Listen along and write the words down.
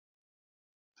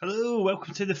Hello,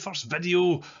 welcome to the first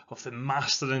video of the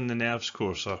Mastering the Nerves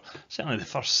course, or certainly the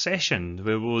first session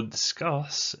where we'll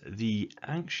discuss the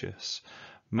anxious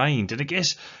mind. And I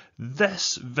guess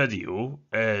this video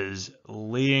is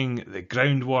laying the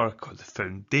groundwork, or the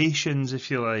foundations, if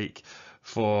you like,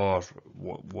 for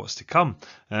what's to come.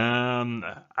 And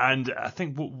I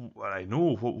think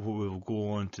what we'll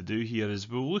go on to do here is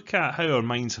we'll look at how our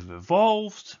minds have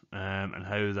evolved and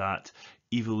how that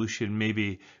evolution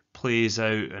maybe plays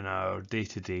out in our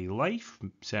day-to-day life,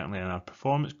 certainly in our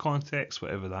performance context,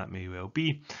 whatever that may well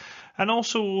be. And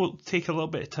also we'll take a little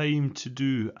bit of time to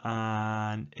do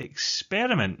an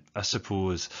experiment, I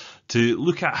suppose, to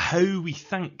look at how we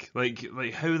think, like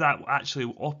how that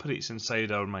actually operates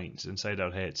inside our minds, inside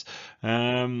our heads.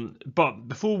 But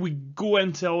before we go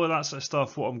into all of that sort of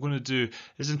stuff, what I'm going to do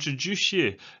is introduce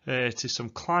you to some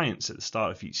clients at the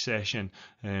start of each session.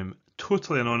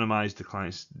 Totally anonymise the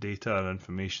client's data and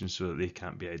information so that they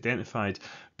can't be identified,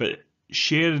 but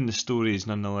sharing the stories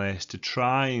nonetheless to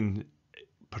try and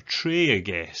portray, I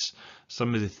guess,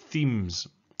 some of the themes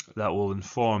that will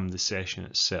inform the session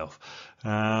itself.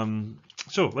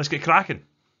 So let's get cracking.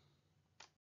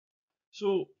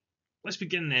 So let's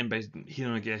begin then by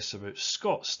hearing, I guess, about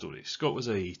Scott's story. Scott was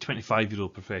a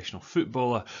 25-year-old professional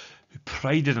footballer who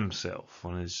prided himself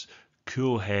on his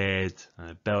cool head and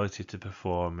ability to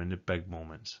perform in the big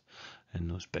moments in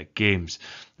those big games.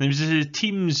 And he was the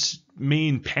team's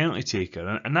main penalty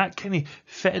taker, and that kind of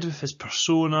fitted with his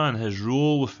persona and his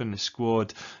role within the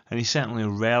squad, and he certainly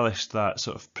relished that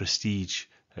sort of prestige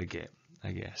again,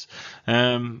 I guess.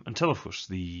 Until, of course,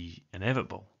 the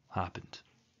inevitable happened.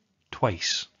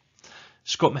 Twice.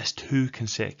 Scott missed 2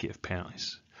 consecutive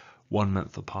penalties, 1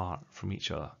 month apart from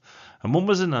each other. And one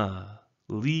was in a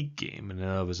league game and the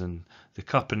other was in the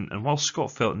cup, and while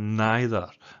Scott felt neither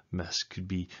miss could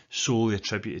be solely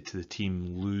attributed to the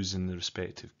team losing the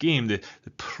respective game, the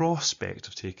prospect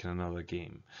of taking another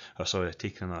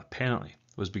penalty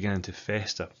was beginning to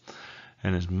fester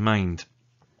in his mind.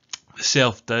 The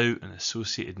self-doubt and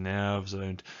associated nerves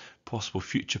around possible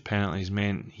future penalties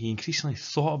meant he increasingly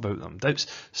thought about them. Doubts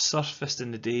surfaced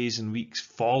in the days and weeks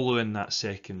following that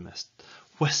second miss,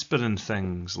 whispering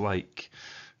things like,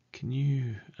 "Can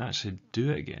you actually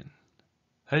do it again?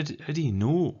 How do you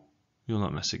know you'll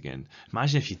not miss again?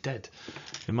 Imagine if you did.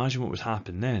 Imagine what would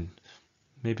happen then."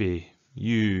 Maybe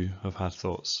you have had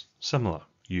thoughts similar,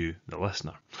 you, the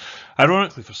listener.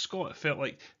 Ironically for Scott, it felt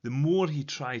like the more he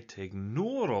tried to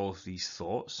ignore all of these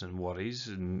thoughts and worries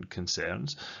and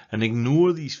concerns and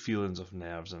ignore these feelings of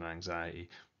nerves and anxiety,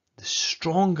 the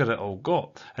stronger it all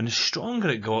got. And the stronger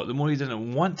it got, the more he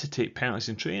didn't want to take penalties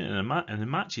in training and in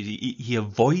matches. He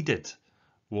avoided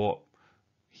what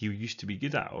he used to be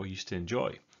good at or used to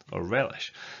enjoy or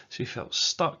relish. So he felt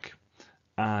stuck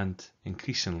and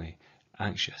increasingly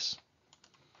anxious.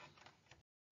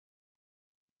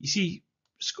 You see,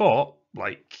 Scott,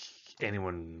 like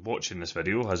anyone watching this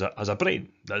video, has a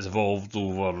brain that's evolved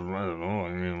over, I don't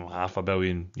know, 500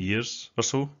 million years or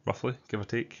so, roughly, give or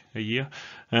take a year.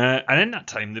 And in that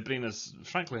time, the brain has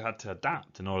frankly had to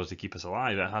adapt in order to keep us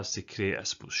alive. It has to create, I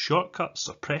suppose, shortcuts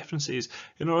or preferences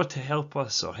in order to help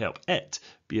us or help it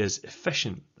be as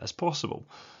efficient as possible.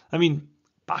 I mean,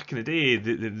 back in the day,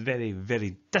 the very,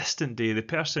 very distant day, the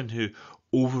person who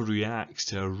overreacts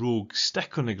to a rogue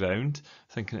stick on the ground,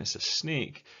 thinking it's a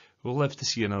snake, will live to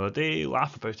see another day,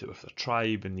 laugh about it with their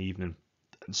tribe in the evening,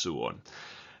 and so on.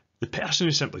 The person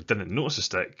who simply didn't notice a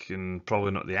stick, and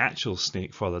probably not the actual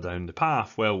snake further down the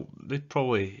path, well, they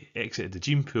probably exited the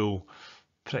gene pool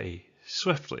pretty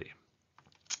swiftly.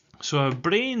 So our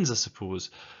brains, I suppose,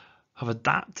 have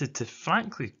adapted to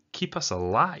frankly keep us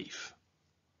alive.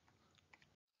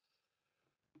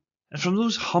 And from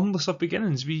those humblest of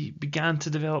beginnings, we began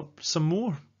to develop some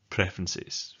more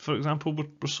preferences. For example,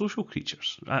 we're social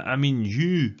creatures. I mean,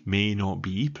 you may not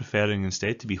be, preferring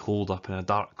instead to be holed up in a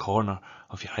dark corner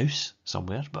of your house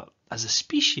somewhere, but as a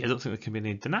species, I don't think there can be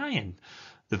any denying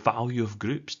the value of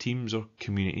groups, teams, or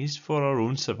communities for our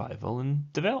own survival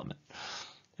and development.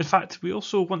 In fact, we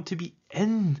also want to be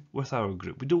in with our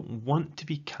group. We don't want to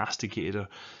be castigated or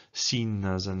seen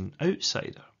as an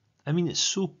outsider. I mean, it's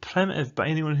so primitive, but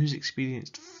anyone who's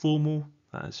experienced FOMO,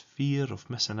 that is fear of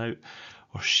missing out,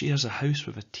 or shares a house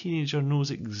with a teenager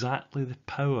knows exactly the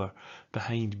power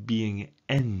behind being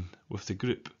in with the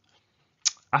group.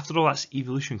 After all, that's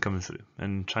evolution coming through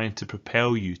and trying to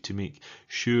propel you to make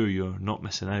sure you're not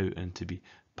missing out and to be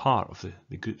part of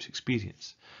the group's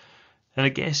experience. And I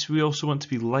guess we also want to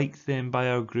be liked then by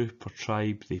our group or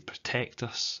tribe. They protect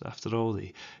us, after all.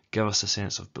 They give us a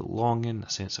sense of belonging, a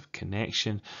sense of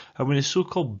connection. And when the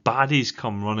so-called baddies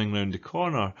come running round the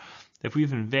corner, If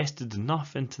we've invested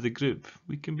enough into the group,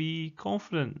 we can be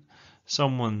confident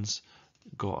someone's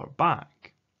got our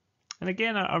back. And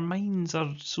again, our minds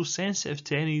are so sensitive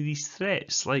to any of these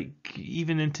threats. Like,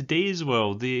 even in today's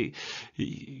world, you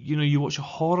watch a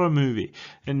horror movie,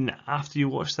 and after you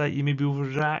watch that, you maybe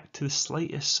overreact to the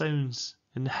slightest sounds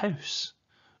in the house,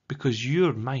 because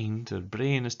your mind or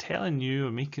brain is telling you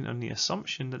or making on the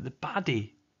assumption that the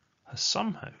baddie has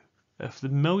somehow, if the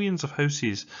millions of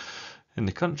houses in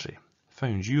the country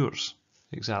found yours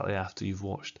exactly after you've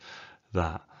watched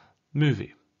that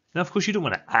movie. Now, of course, you don't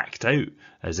want to act out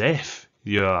as if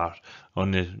you are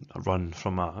on the run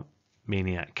from a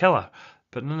maniac killer,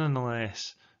 but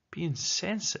nonetheless, being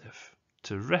sensitive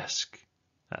to risk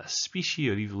at a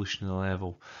species or evolutionary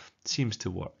level seems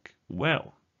to work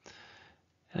well.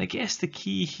 And I guess the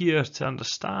key here to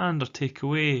understand or take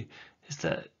away is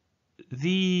that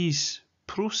these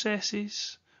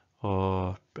processes,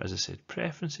 or as I said,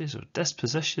 preferences or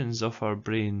dispositions of our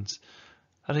brains,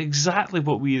 are exactly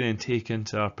what we then take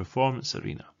into our performance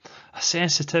arena. A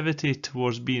sensitivity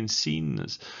towards being seen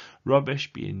as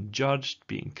rubbish, being judged,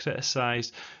 being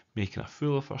criticised, making a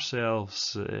fool of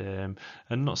ourselves, and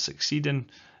not succeeding,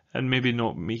 and maybe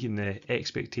not making the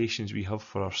expectations we have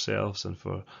for ourselves and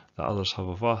for that others have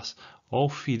of us, all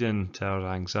feed into our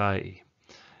anxiety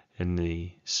in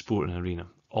the sporting arena.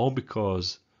 All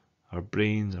because our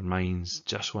brains, our minds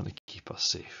just want to keep us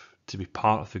safe, to be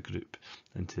part of the group,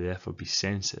 and to therefore be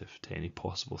sensitive to any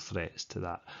possible threats to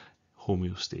that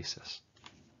homeostasis.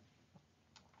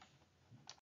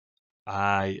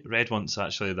 I read once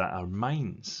actually that our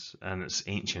minds and its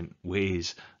ancient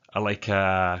ways are like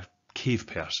a cave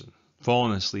person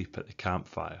falling asleep at the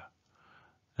campfire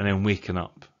and then waking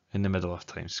up in the middle of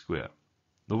Times Square.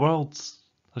 The world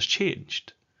has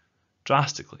changed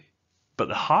drastically, but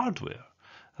the hardware,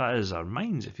 that is our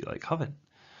minds if you like, haven't.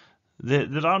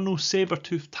 There are no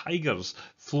saber-toothed tigers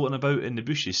floating about in the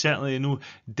bushes, certainly no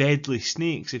deadly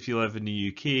snakes if you live in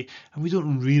the UK, and we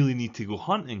don't really need to go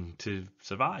hunting to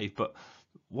survive. But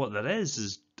what there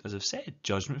is, as I've said,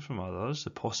 judgment from others, the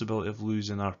possibility of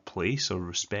losing our place or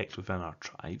respect within our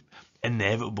tribe,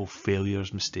 inevitable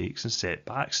failures, mistakes and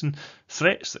setbacks, and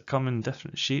threats that come in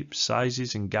different shapes,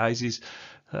 sizes and guises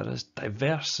that are as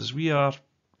diverse as we are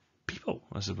people,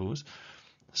 I suppose.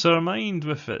 So our mind,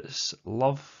 with its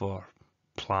love for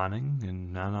planning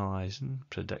and analysing,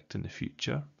 predicting the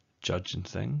future, judging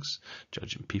things,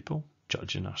 judging people,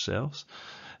 judging ourselves,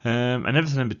 and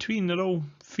everything in between, they're all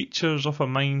features of a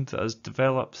mind that has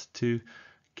developed to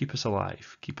keep us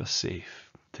alive, keep us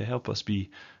safe, to help us be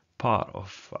part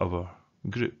of our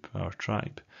group, our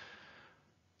tribe.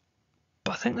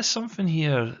 But I think there's something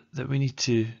here that we need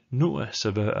to notice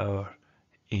about our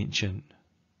ancient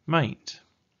mind.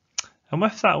 And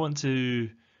with that, I want to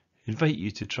invite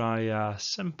you to try a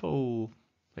simple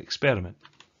experiment.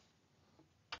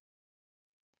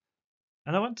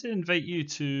 And I want to invite you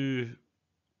to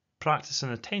practice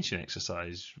an attention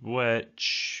exercise,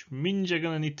 which means you're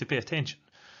going to need to pay attention.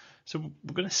 So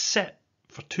we're going to sit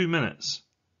for 2 minutes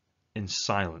in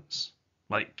silence,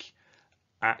 like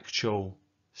actual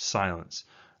silence.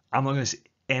 I'm not going to say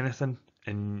anything,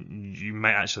 and you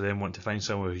might actually then want to find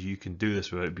somewhere you can do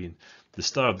this without being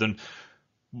disturbed. And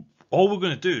all we're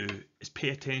going to do is pay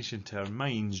attention to our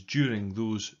minds during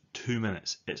those 2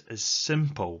 minutes. It's as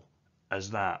simple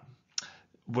as that.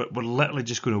 We're literally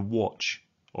just going to watch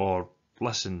or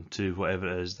listen to whatever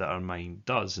it is that our mind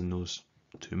does in those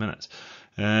 2 minutes.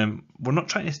 We're not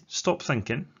trying to stop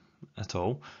thinking at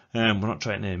all. We're not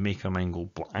trying to make our mind go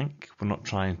blank. We're not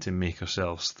trying to make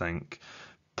ourselves think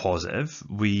positive.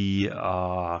 We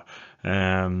are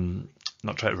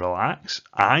not trying to relax.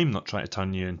 I'm not trying to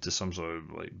turn you into some sort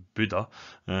of like Buddha.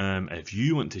 If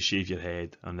you want to shave your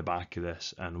head on the back of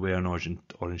this and wear an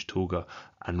orange toga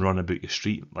and run about your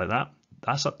street like that,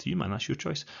 that's up to you, man. That's your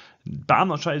choice. But I'm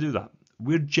not trying to do that.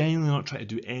 We're genuinely not trying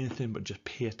to do anything but just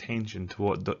pay attention to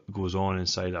what goes on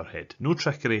inside our head. No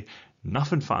trickery,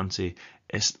 nothing fancy.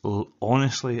 It's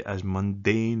honestly as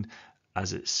mundane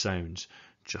as it sounds.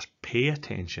 Just pay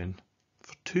attention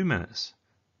for 2 minutes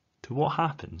to what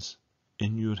happens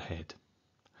in your head.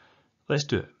 Let's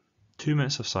do it. 2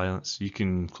 minutes of silence. You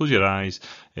can close your eyes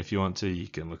if you want to. You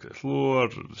can look at the floor,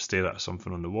 stare at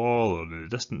something on the wall or in the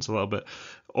distance a little bit.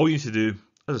 All you need to do,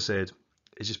 as I said,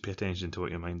 is just pay attention to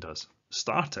what your mind does.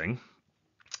 Starting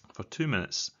for 2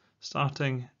 minutes.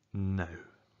 Starting now.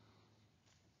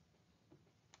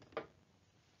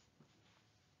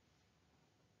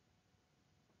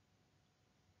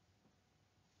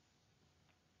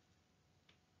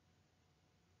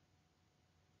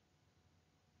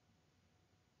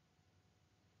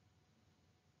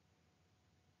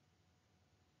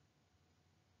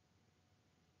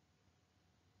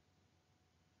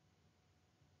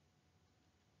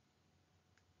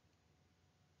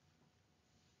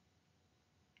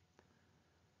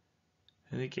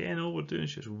 And again, all we're doing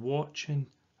is just watching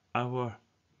our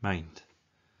mind.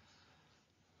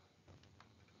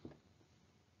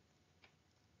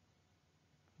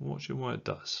 Watching what it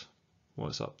does, what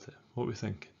it's up to, what we're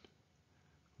thinking,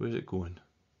 where's it going.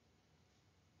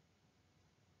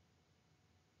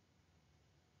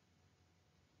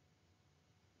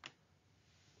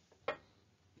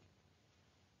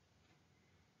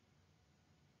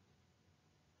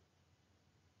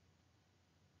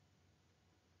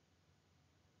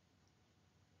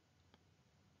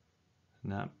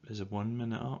 And that is a 1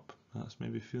 minute up. That's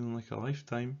maybe feeling like a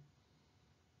lifetime.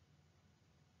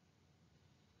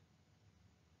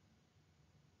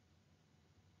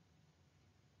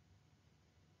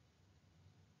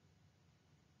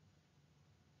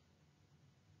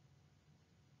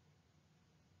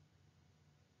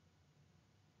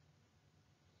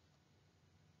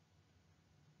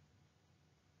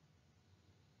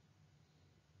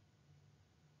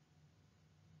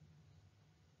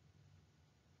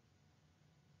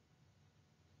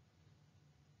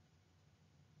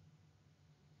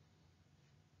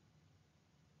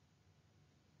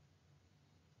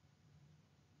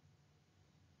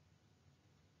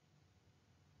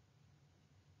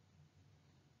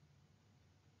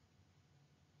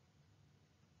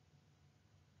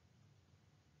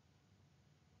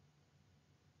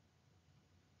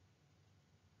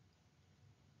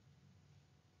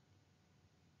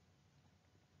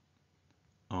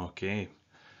 Okay,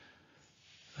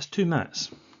 that's 2 minutes.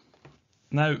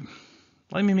 Now,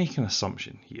 let me make an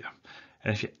assumption here.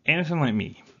 And if you're anything like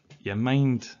me, your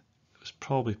mind was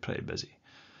probably pretty busy.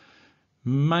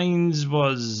 Mine's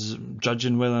was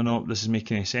judging whether or not this is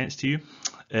making any sense to you.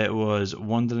 It was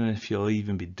wondering if you'll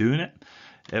even be doing it.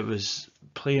 It was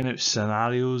playing out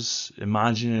scenarios,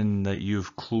 imagining that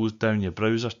you've closed down your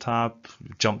browser tab,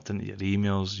 jumped into your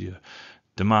emails, you're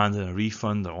demanding a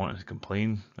refund or wanting to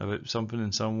complain about something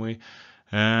in some way.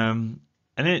 And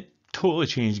it totally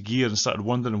changed gear and started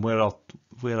wondering where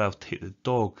I'll take the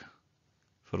dog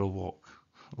for a walk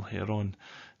later on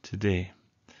today.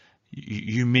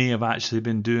 You may have actually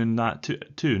been doing that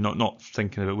too. Not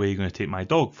thinking about where you're going to take my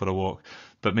dog for a walk,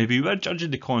 but maybe you were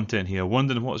judging the content here,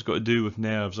 wondering what it's got to do with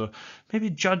nerves, or maybe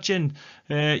judging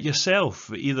yourself,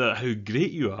 either how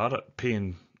great you are at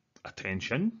paying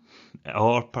attention,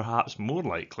 or perhaps more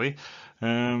likely,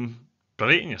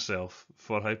 berating yourself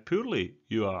for how poorly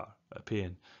you are at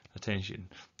paying attention.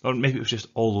 Or maybe it was just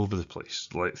all over the place,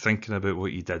 like thinking about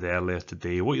what you did earlier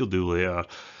today, what you'll do later,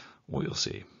 what you'll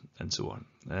say, and so on.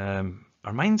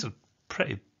 Our minds are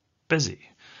pretty busy,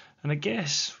 and I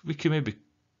guess we could maybe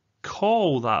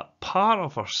call that part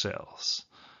of ourselves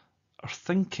our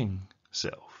thinking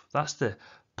self. That's the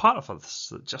part of us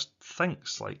that just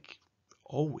thinks like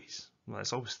always.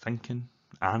 It's always thinking,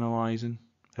 analysing,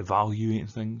 evaluating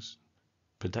things,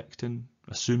 predicting,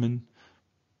 assuming,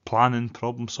 planning,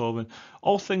 problem solving,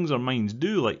 all things our minds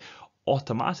do like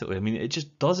automatically. I mean, it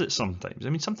just does it sometimes. I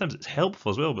mean, sometimes it's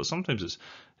helpful as well, but sometimes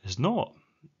it's not.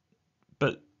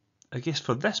 But I guess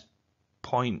for this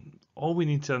point, all we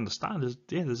need to understand is,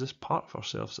 there's this part of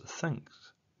ourselves that thinks.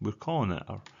 We're calling it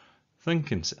our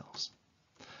thinking selves.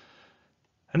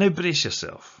 And now brace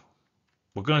yourself.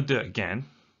 We're going to do it again.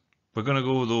 We're going to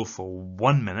go though for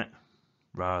 1 minute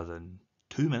rather than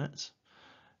 2 minutes.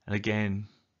 And again,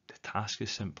 the task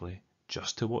is simply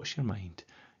just to watch your mind.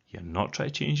 You're not trying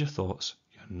to change your thoughts.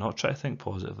 You're not trying to think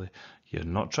positively. You're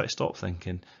not trying to stop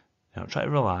thinking. You're not trying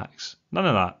to relax. None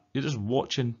of that. You're just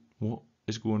watching what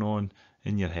is going on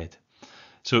in your head.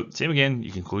 So same again,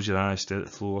 you can close your eyes, stare at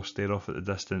the floor, stare off at the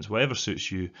distance, whatever suits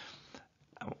you.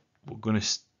 We're going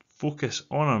to focus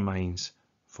on our minds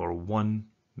for 1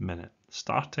 minute,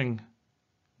 starting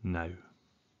now.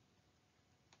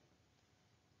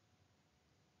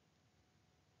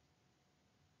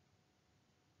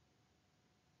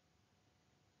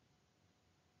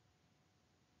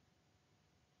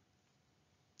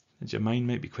 And your mind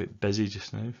might be quite busy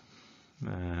just now,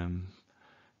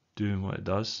 doing what it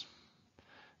does.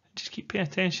 Just keep paying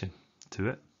attention to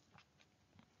it.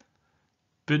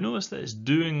 But notice that it's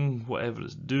doing whatever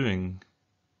it's doing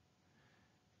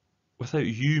without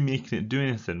you making it do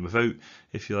anything, without,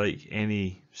 if you like,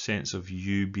 any sense of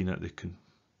you being at the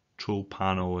control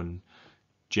panel and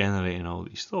generating all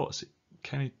these thoughts. It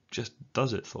kind of just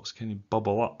does it. Thoughts kind of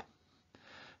bubble up.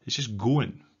 It's just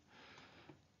going.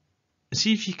 And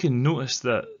see if you can notice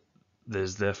that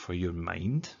there's therefore your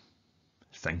mind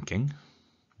thinking,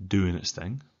 doing its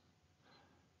thing.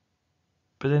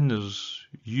 But then there's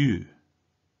you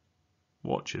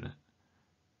watching it.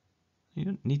 You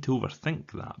don't need to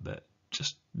overthink that bit.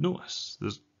 Just notice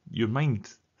there's your mind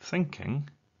thinking,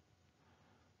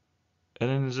 And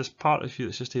then there's this part of you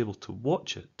that's just able to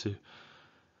watch it, to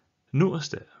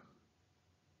notice it,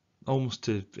 almost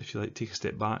to, if you like, take a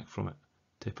step back from it,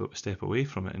 take a step away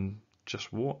from it, and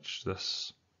just watch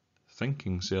this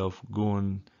thinking self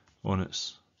going on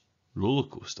its roller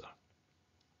coaster.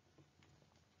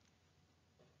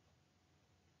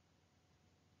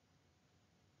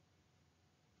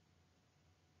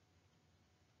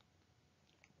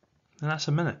 And that's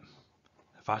a minute.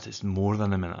 In fact, it's more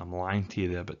than a minute. I'm lying to you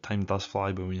there, but time does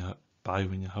fly by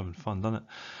when you're having fun, doesn't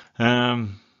it?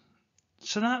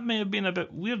 So that may have been a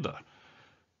bit weirder.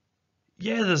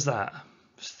 Yeah, there's that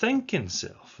thinking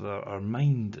self, our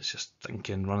mind that's just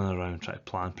thinking, running around, trying to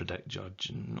plan, predict,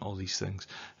 judge, and all these things.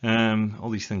 All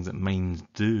these things that minds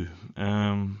do.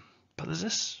 But there's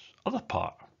this other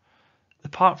part, the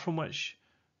part from which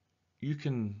you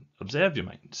can observe your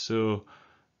mind. So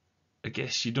I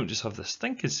guess you don't just have this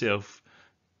thinking self,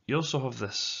 you also have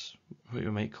this, what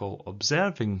you might call,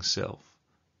 observing self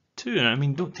too. And I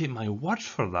mean, don't take my word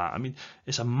for that. I mean,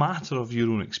 it's a matter of your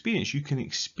own experience. You can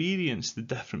experience the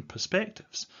different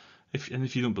perspectives. If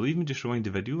you don't believe me, just rewind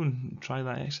the video and try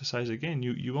that exercise again.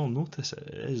 You will notice it.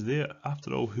 It is there.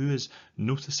 After all, who is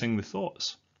noticing the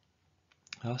thoughts?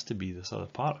 It has to be this other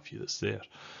part of you that's there.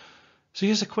 So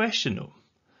here's a question though.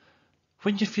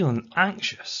 When you're feeling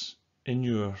anxious in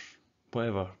your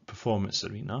whatever performance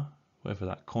arena, whatever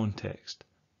that context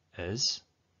is,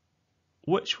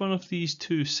 which one of these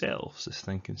two selves, this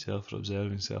thinking self or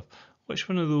observing self, which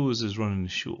one of those is running the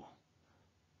show,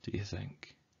 do you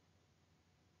think?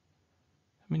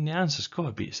 I mean, the answer's got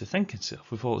to be it's the thinking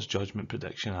self with all its judgment,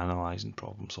 prediction, analysing,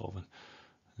 problem solving,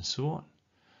 and so on.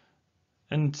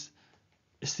 And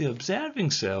it's the observing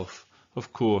self,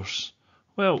 of course.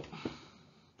 Well,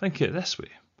 think of it this way.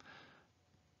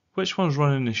 Which one's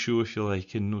running the show, if you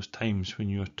like, in those times when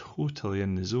you're totally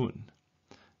in the zone,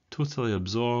 totally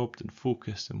absorbed and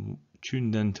focused and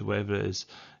tuned into whatever it is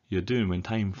you're doing, when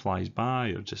time flies by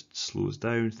or just slows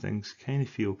down, things kind of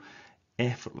feel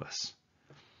effortless.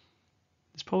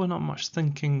 There's probably not much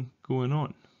thinking going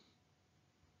on.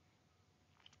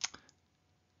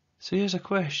 So here's a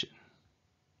question.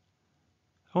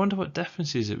 I wonder what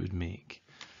differences it would make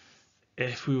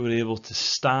if we were able to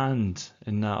stand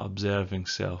in that observing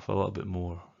self a little bit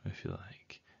more, if you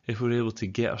like. If we were able to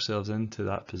get ourselves into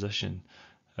that position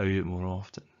a bit more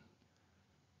often.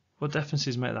 What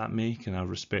differences might that make in our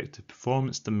respective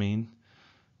performance domain?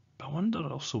 But I wonder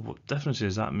also what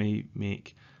differences that may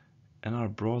make in our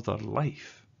broader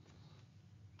life.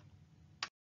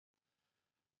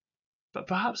 But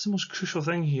perhaps the most crucial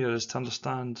thing here is to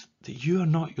understand that you are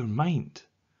not your mind.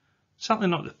 Certainly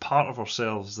not the part of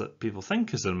ourselves that people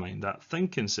think is their mind, that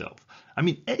thinking self. I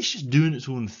mean, it's just doing its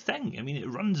own thing. I mean, it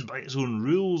runs by its own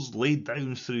rules laid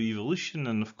down through evolution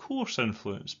and, of course,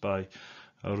 influenced by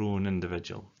our own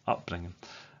individual upbringing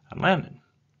and learning.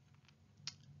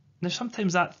 Now,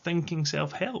 sometimes that thinking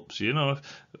self helps. You know, if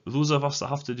those of us that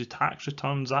have to do tax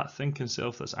returns, that thinking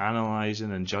self that's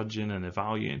analysing and judging and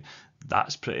evaluating,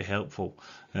 that's pretty helpful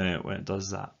when it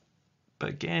does that. But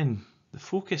again, the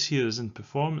focus here is in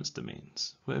performance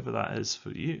domains, whatever that is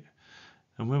for you.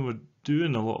 And when we're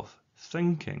doing a lot of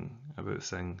thinking about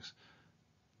things,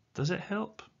 does it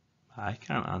help? I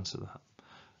can't answer that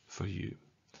for you.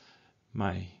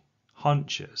 My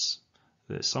hunch is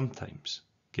that it sometimes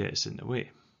gets in the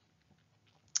way.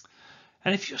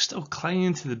 And if you're still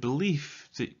clinging to the belief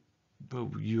that,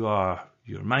 well, you are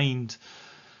your mind,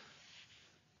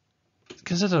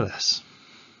 consider this.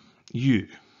 You,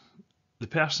 the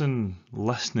person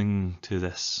listening to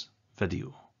this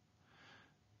video,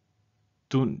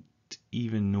 don't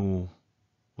even know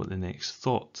what the next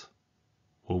thought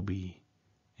will be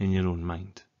in your own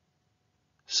mind.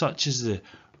 Such is the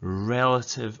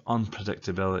relative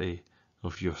unpredictability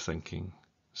of your thinking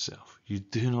self. You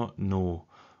do not know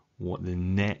what the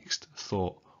next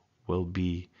thought will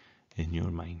be in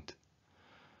your mind.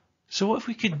 So what if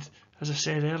we could, as I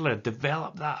said earlier,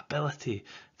 develop that ability,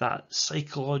 that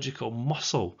psychological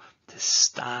muscle to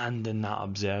stand in that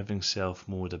observing self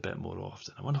mode a bit more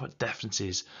often? I wonder what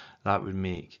differences that would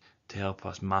make to help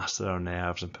us master our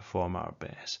nerves and perform at our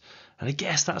best. And I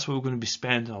guess that's what we're going to be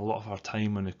spending a lot of our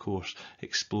time on the course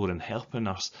exploring, helping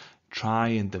us try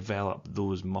and develop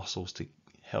those muscles to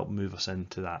help move us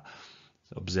into that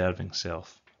observing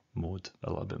self mode a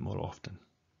little bit more often.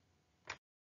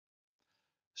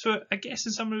 So I guess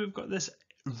in summary, we've got this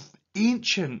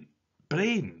ancient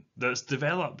brain that's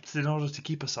developed in order to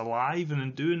keep us alive, and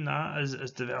in doing that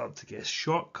has developed, I guess,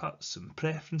 shortcuts and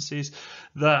preferences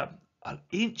that are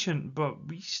ancient, but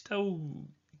we still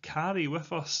carry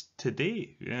with us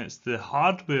today. Yeah, it's the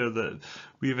hardware that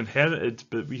we've inherited,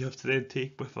 but we have to then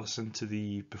take with us into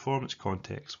the performance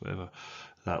context, whatever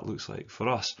that looks like for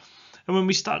us. And when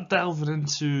we start delving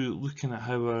into looking at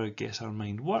how our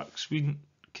mind works, we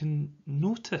can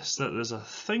notice that there's a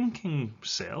thinking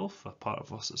self, a part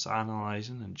of us that's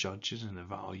analysing and judging and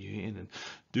evaluating and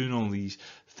doing all these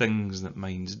things that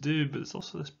minds do, but there's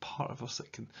also this part of us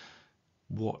that can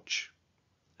watch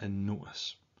and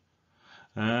notice.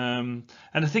 And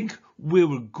I think where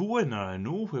we're going, or I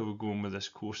know where we're going with this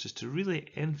course, is to really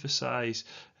emphasise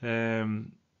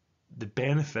the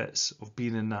benefits of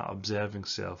being in that observing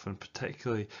self, and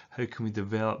particularly how can we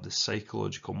develop the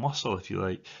psychological muscle, if you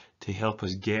like, to help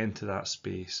us get into that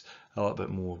space a little bit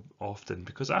more often.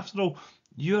 Because after all,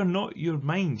 you're not your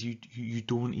mind. You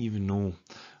don't even know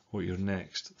what your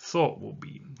next thought will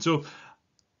be. So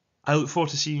I look forward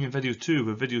to seeing you in video 2.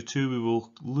 With video 2 we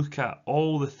will look at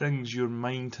all the things your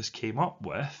mind has came up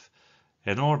with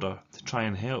in order to try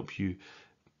and help you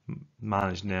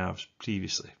manage nerves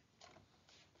previously.